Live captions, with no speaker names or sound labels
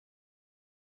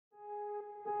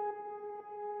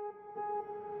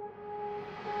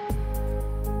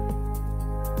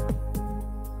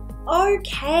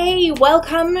Okay,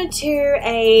 welcome to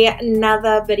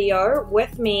another video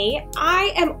with me.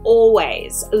 I am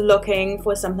always looking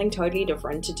for something totally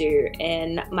different to do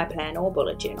in my planner or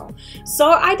bullet journal.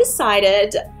 So I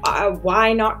decided,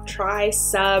 why not try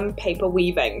some paper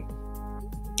weaving?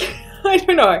 I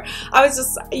don't know. I was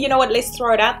just, you know what, let's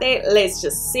throw it out there. Let's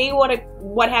just see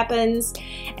what happens.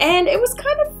 And it was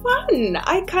kind of fun.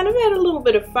 I kind of had a little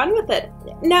bit of fun with it.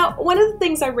 Now, one of the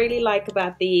things I really like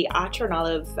about the Archer and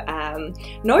Olive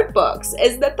notebooks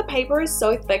is that the paper is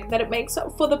so thick that it makes it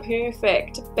for the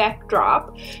perfect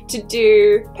backdrop to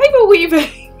do paper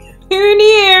weaving. Who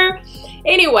knew?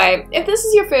 Anyway, if this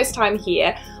is your first time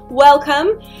here,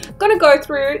 welcome. I'm gonna go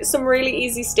through some really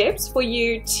easy steps for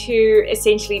you to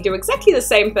essentially do exactly the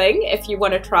same thing if you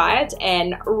want to try it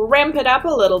and ramp it up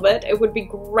a little bit. It would be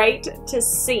great to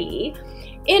see.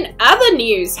 In other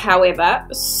news, however,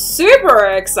 super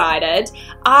excited,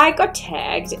 I got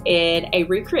tagged in a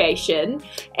recreation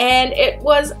and it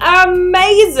was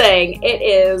amazing. It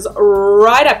is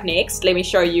right up next. Let me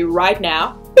show you right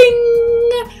now. Bing!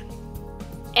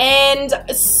 And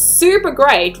super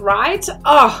great, right?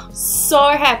 Oh, so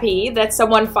happy that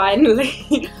someone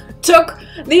finally took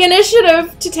the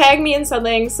initiative to tag me in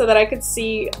something so that I could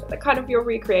see kind of your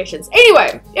recreations.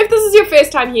 Anyway, if this is your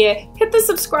first time here, hit the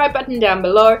subscribe button down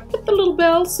below, hit the little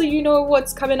bell so you know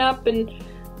what's coming up, and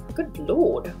good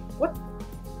lord, what?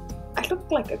 I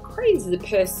look like a crazy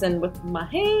person with my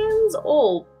hands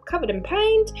all covered in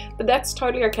paint, but that's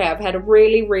totally okay. I've had a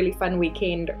really, really fun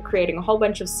weekend creating a whole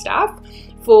bunch of stuff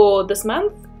for this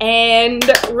month and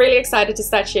really excited to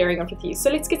start sharing it with you.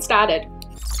 So let's get started.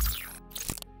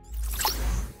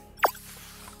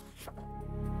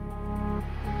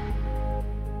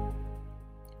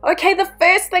 Okay, the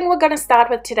first thing we're going to start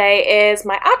with today is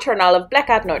my Archer and Olive Black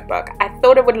Art Notebook. I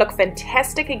thought it would look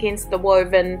fantastic against the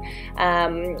woven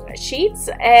sheets,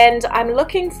 and I'm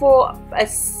looking for a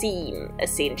seam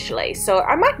essentially. So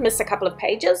I might miss a couple of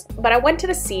pages, but I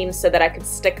wanted a seam so that I could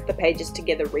stick the pages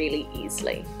together really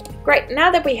easily. Great, now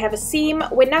that we have a seam,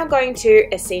 we're now going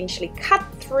to essentially cut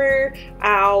through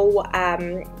our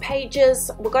pages.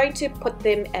 We're going to put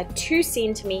them at 2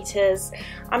 centimeters.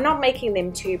 I'm not making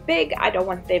them too big. I don't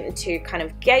want them to kind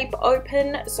of gape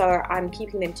open, so I'm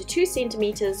keeping them to 2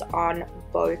 centimeters on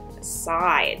both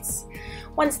sides.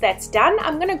 Once that's done,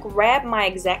 I'm going to grab my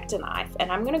X-Acto knife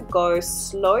and I'm going to go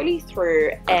slowly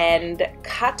through and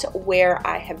cut where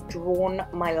I have drawn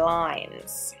my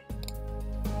lines.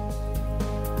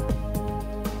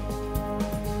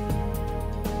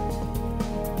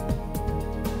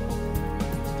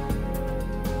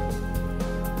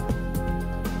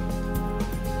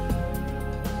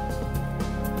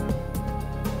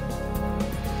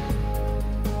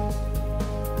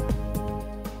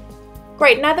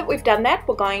 Great, now that we've done that,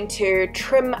 we're going to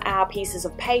trim our pieces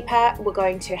of paper. We're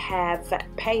going to have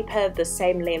paper the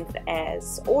same length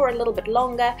as, or a little bit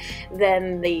longer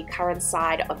than the current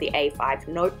side of the A5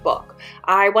 notebook.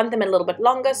 I want them a little bit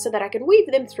longer so that I can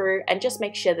weave them through and just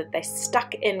make sure that they're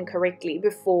stuck in correctly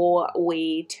before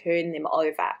we turn them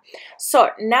over. So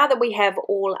now that we have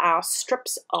all our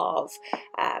strips of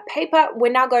paper,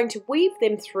 we're now going to weave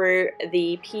them through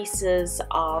the pieces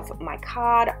of my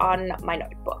card on my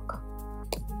notebook.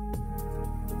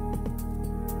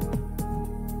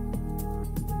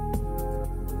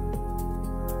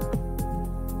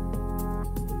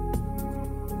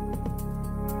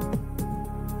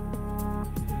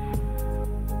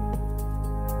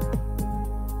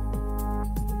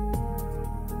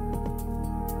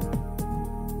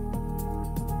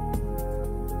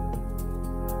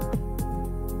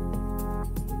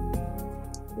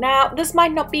 Now, this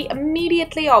might not be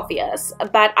immediately obvious,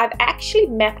 but I've actually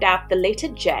mapped out the letter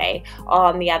J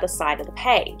on the other side of the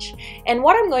page. And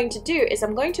what I'm going to do is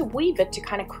I'm going to weave it to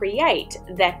kind of create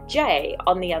that J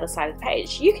on the other side of the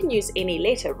page. You can use any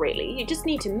letter really, you just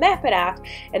need to map it out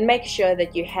and make sure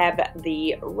that you have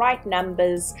the right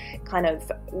numbers kind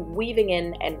of weaving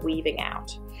in and weaving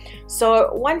out.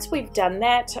 So once we've done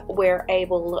that, we're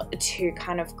able to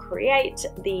kind of create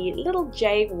the little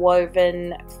J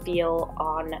woven feel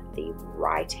on the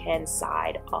right hand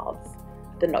side of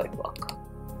the notebook.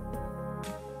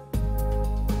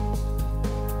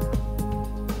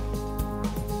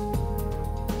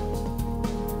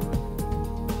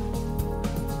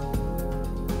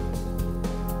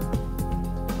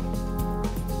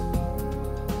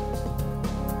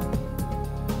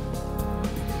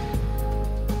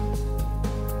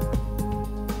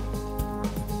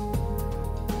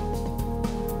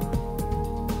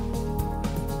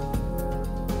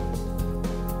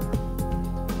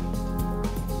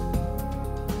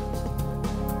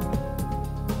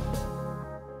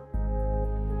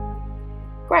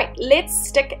 let's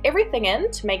stick everything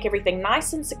in to make everything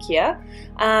nice and secure.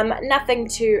 Nothing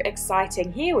too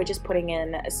exciting here. We're just putting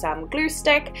in some glue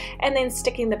stick and then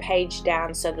sticking the page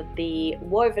down so that the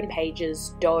woven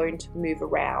pages don't move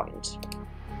around.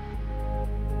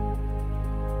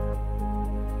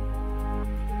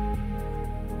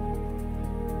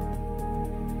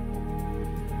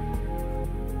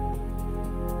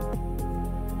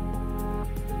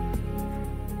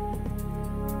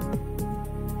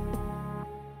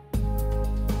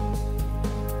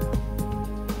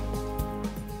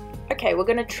 Okay, we're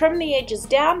going to trim the edges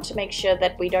down to make sure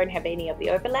that we don't have any of the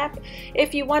overlap.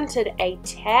 If you wanted a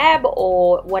tab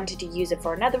or wanted to use it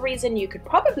for another reason, you could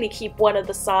probably keep one of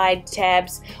the side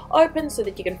tabs open so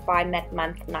that you can find that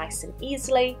month nice and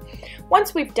easily.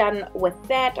 Once we've done with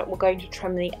that, we're going to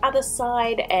trim the other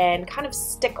side and kind of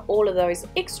stick all of those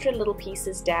extra little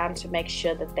pieces down to make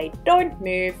sure that they don't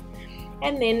move,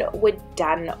 and then we're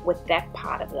done with that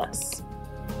part of this.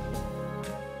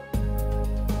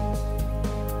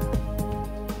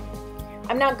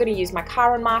 I'm now going to use my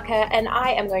Caron marker and I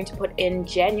am going to put in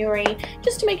January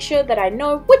just to make sure that I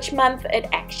know which month it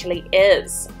actually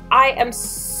is. I am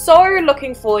so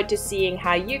looking forward to seeing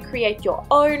how you create your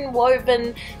own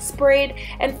woven spread,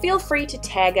 and feel free to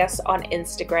tag us on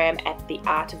Instagram at The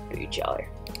Art of BuJo.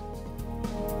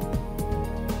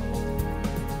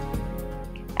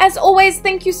 As always,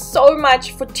 thank you so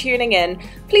much for tuning in.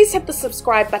 Please hit the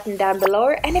subscribe button down below,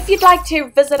 and if you'd like to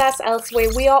visit us elsewhere,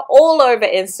 we are all over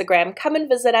Instagram. Come and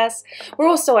visit us. We're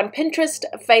also on Pinterest,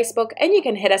 Facebook, and you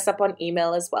can hit us up on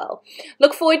email as well.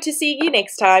 Look forward to seeing you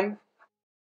next time.